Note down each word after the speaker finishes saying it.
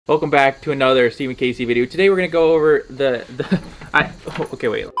Welcome back to another Stephen Casey video. Today we're gonna go over okay,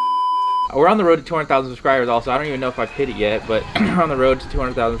 wait. We're on the road to 200,000 subscribers. Also, I don't even know if I've hit it yet, but we're on the road to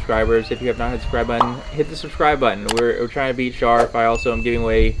 200,000 subscribers. If you have not hit the subscribe button, hit the subscribe button. We're trying to beat Sharp. I also am giving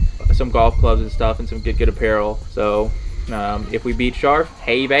away some golf clubs and stuff and some good apparel. So if we beat Sharp,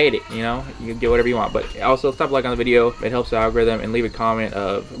 hey, you made it. You know, you can get whatever you want. But also, stop a like on the video. It helps the algorithm, and leave a comment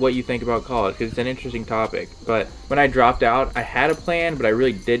of what you think about college, because it's an interesting topic. But when I dropped out, I had a plan, but I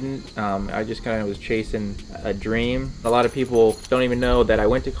really didn't. I just kind of was chasing a dream. A lot of people don't even know that I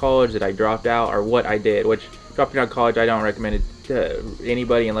went to college, that I dropped out, or what I did. Which, dropping out of college, I don't recommend it to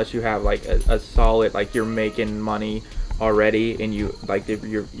anybody unless you have like a solid, like you're making money already, and you like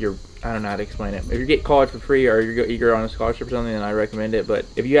you're I don't know how to explain it. If you get college for free, or you're on a scholarship or something, then I recommend it. But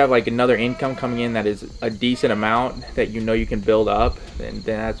if you have like another income coming in that is a decent amount that you know you can build up, then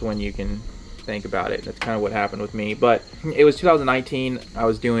that's when you can think about it. That's kind of what happened with me. But it was 2019. I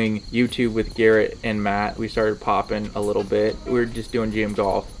was doing YouTube with Garrett and Matt. We started popping a little bit. We were just doing gym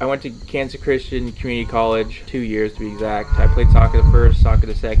golf. I went to Kansas Christian Community College, 2 years to be exact. I played soccer the first, soccer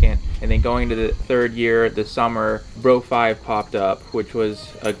the second, and then going into the third year, the summer, Bro 5 popped up, which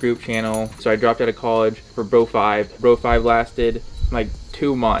was a group channel. So I dropped out of college for Bro 5. Bro 5 lasted like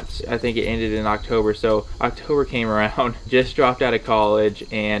 2 months. I think it ended in October. So October came around, just dropped out of college,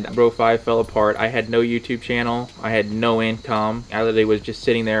 and Bro 5 fell apart. I had no YouTube channel. I had no income. I literally was just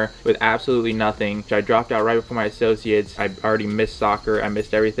sitting there with absolutely nothing. So I dropped out right before my associates. I already missed soccer. I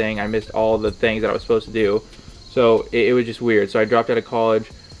missed everything. I missed all the things that I was supposed to do. So it was just weird. So I dropped out of college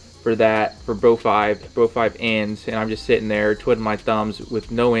for that, for Bro 5. Bro 5 ends, and I'm just sitting there twiddling my thumbs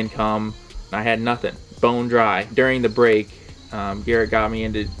with no income. I had nothing. Bone dry. During the break, Garrett got me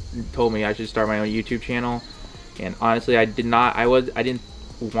into, told me I should start my own YouTube channel, and honestly, I didn't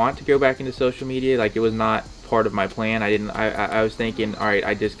want to go back into social media. Like, it was not part of my plan. I was thinking, all right,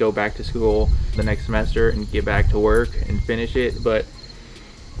 I just go back to school the next semester and get back to work and finish it. But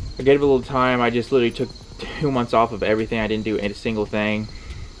I gave it a little time. I just literally took 2 months off of everything. I didn't do a single thing.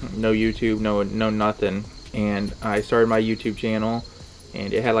 No YouTube, no nothing. And I started my YouTube channel,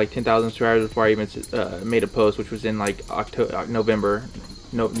 and it had like 10,000 subscribers before I even made a post, which was in like November,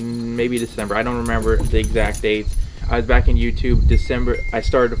 no, maybe December. I don't remember the exact dates. I was back in YouTube December. I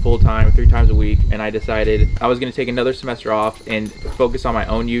started full time 3 times a week, and I decided I was going to take another semester off and focus on my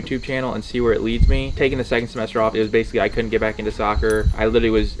own YouTube channel and see where it leads me. Taking the second semester off, it was basically I couldn't get back into soccer. I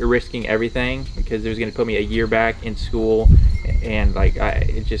literally was risking everything because it was going to put me a year back in school, and like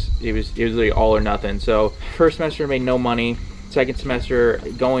it was literally all or nothing. So first semester I made no money. Second semester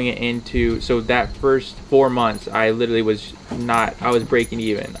going into, so that first 4 months I literally was I was breaking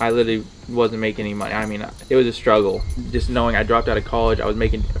even. I literally wasn't making any money. I mean, it was a struggle. Just knowing I dropped out of college, I was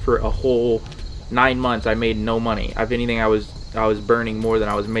making, for a whole 9 months I made no money. If anything, I was burning more than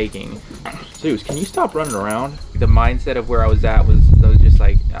I was making. Zeus, can you stop running around? The mindset of where I was at was just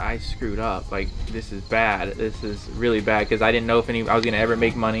like, I screwed up. Like, this is bad. This is really bad, because I didn't know if I was gonna ever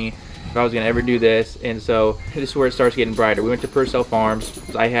make money, if I was gonna ever do this. And so this is where it starts getting brighter. We went to Purcell Farms.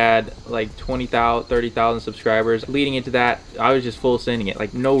 I had like 20,000, 30,000 subscribers. Leading into that, I was just full sending it.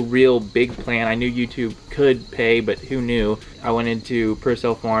 Like, no real big plan. I knew YouTube could pay, but who knew? I went into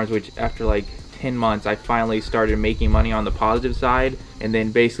Purcell Farms, which after like 10 months, I finally started making money on the positive side. And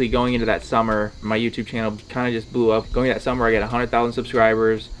then basically going into that summer, my YouTube channel kind of just blew up. Going into that summer, I got 100,000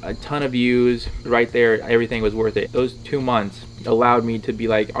 subscribers, a ton of views. Right there, everything was worth it. Those 2 months allowed me to be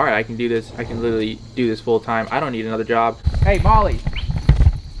like, all right, I can do this. I can literally do this full time. I don't need another job. Hey, Molly.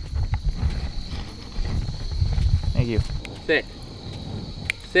 Thank you. Sit.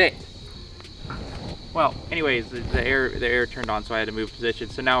 Sit. Well, anyways, the air turned on, so I had to move position.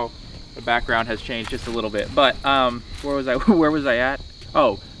 So now the background has changed just a little bit. But where was I at?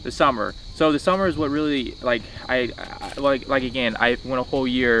 Oh, the summer. So the summer is what really, like, like again, I went a whole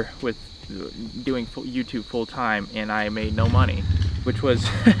year with doing YouTube full time, and I made no money, which was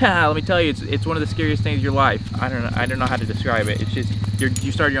let me tell you, it's one of the scariest things in your life. I don't know how to describe it. It's just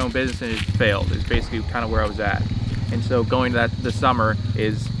you start your own business and it failed. It's basically kind of where I was at. And so going to the summer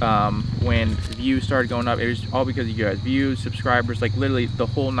is when views started going up. It was all because of you guys. Views, subscribers, like literally the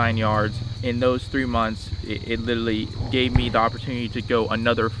whole 9 yards. In those 3 months, it literally gave me the opportunity to go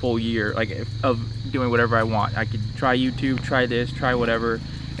another full year, like, of doing whatever I want. I could try YouTube, try this, try whatever,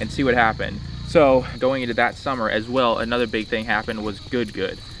 and see what happened. So going into that summer as well, another big thing happened was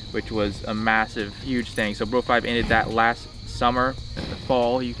Good, which was a massive, huge thing. So Bro 5 ended that last summer. the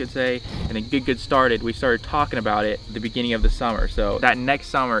fall, you could say, and then Good started. We started talking about it at the beginning of the summer. So that next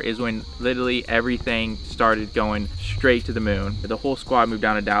summer is when literally everything started going straight to the moon. The whole squad moved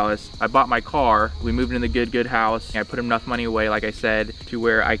down to Dallas. I bought my car. We moved into the Good house. I put enough money away, like I said, to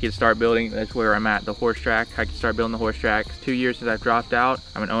where I could start building. That's where I'm at, the horse track. I could start building the horse track. 2 years since I've dropped out.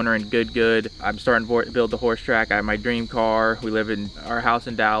 I'm an owner in Good. I'm starting to build the horse track. I have my dream car. We live in our house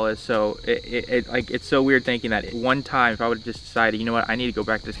in Dallas. So it's so weird thinking that one time, if I would have just decided, you know what, I need to go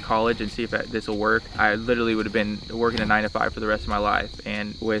back to this college and see if this will work, I literally would have been working a 9 to 5 for the rest of my life.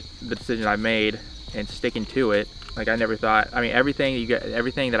 And with the decision I made and sticking to it, like I never thought, I mean, everything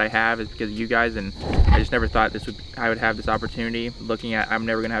that I have is because of you guys, and I just never thought I would have this opportunity. Looking at, I'm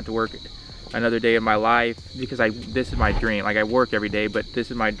never gonna have to work another day of my life, because this is my dream. Like, I work every day, but this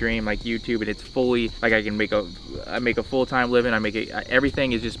is my dream, like YouTube, and it's fully, like, I make a full-time living.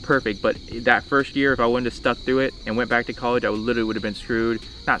 Everything is just perfect. But that first year, if I wouldn't have stuck through it and went back to college, I literally would have been screwed.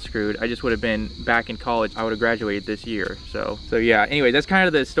 Not screwed, I just would have been back in college. I would have graduated this year. So yeah, anyway, that's kind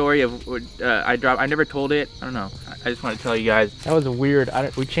of the story of I never told it. I don't know, I just want to tell you guys, that was a weird,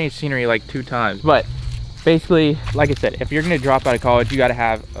 we changed scenery like 2 times, but basically, like I said, if you're gonna drop out of college, you gotta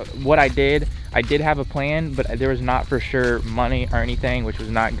have what I did have a plan, but there was not for sure money or anything, which was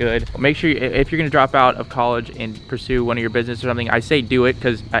not good. Make sure if you're gonna drop out of college and pursue one of your business or something, I say do it,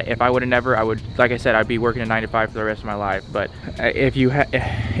 because if I would have never, I would, like I said, I'd be working a 9 to 5 for the rest of my life. But if you have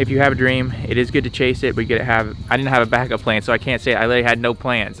a dream, it is good to chase it, but you gotta have, I didn't have a backup plan, so I can't say I literally had no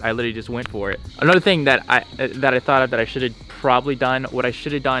plans. I literally just went for it. Another thing that I thought of that I should have probably done, what I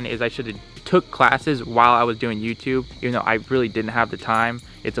should have done is I should have took classes while I was doing YouTube, even though I really didn't have the time.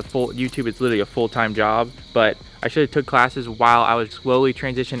 YouTube is literally a full-time job, but I should have took classes while I was slowly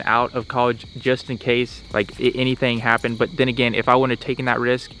transitioning out of college, just in case like anything happened. But then again, if I wouldn't have taken that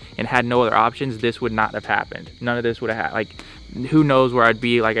risk and had no other options, this would not have happened. None of this would have happened. Like, who knows where I'd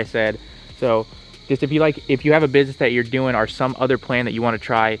be, like I said. So just if you have a business that you're doing or some other plan that you want to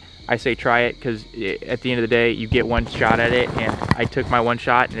try, I say try it, because at the end of the day, you get one shot at it, and I took my one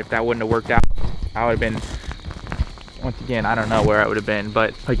shot, and if that wouldn't have worked out, I would have been, once again, I don't know where I would have been.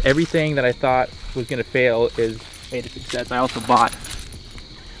 But like, everything that I thought was gonna fail is made a success. I also bought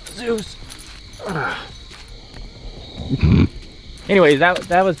Zeus. Anyways,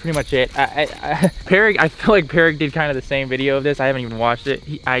 that was pretty much it. Perig, I feel like Perig did kind of the same video of this. I haven't even watched it.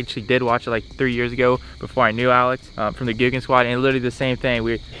 I actually did watch it like 3 years ago, before I knew Alex, from the Guggen squad, and literally the same thing.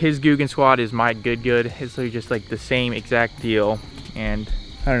 His Guggen squad is my Good. It's literally just like the same exact deal. And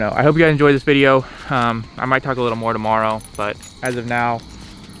I don't know, I hope you guys enjoyed this video. I might talk a little more tomorrow, but as of now,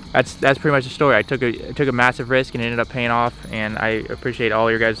 that's pretty much the story. I took a massive risk and it ended up paying off, and I appreciate all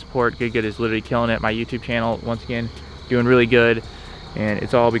your guys' support. Good is literally killing it. My YouTube channel, once again, doing really good, and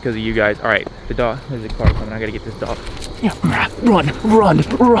it's all because of you guys. All right, the dog, there's a car coming. I gotta get this dog. Yeah, run.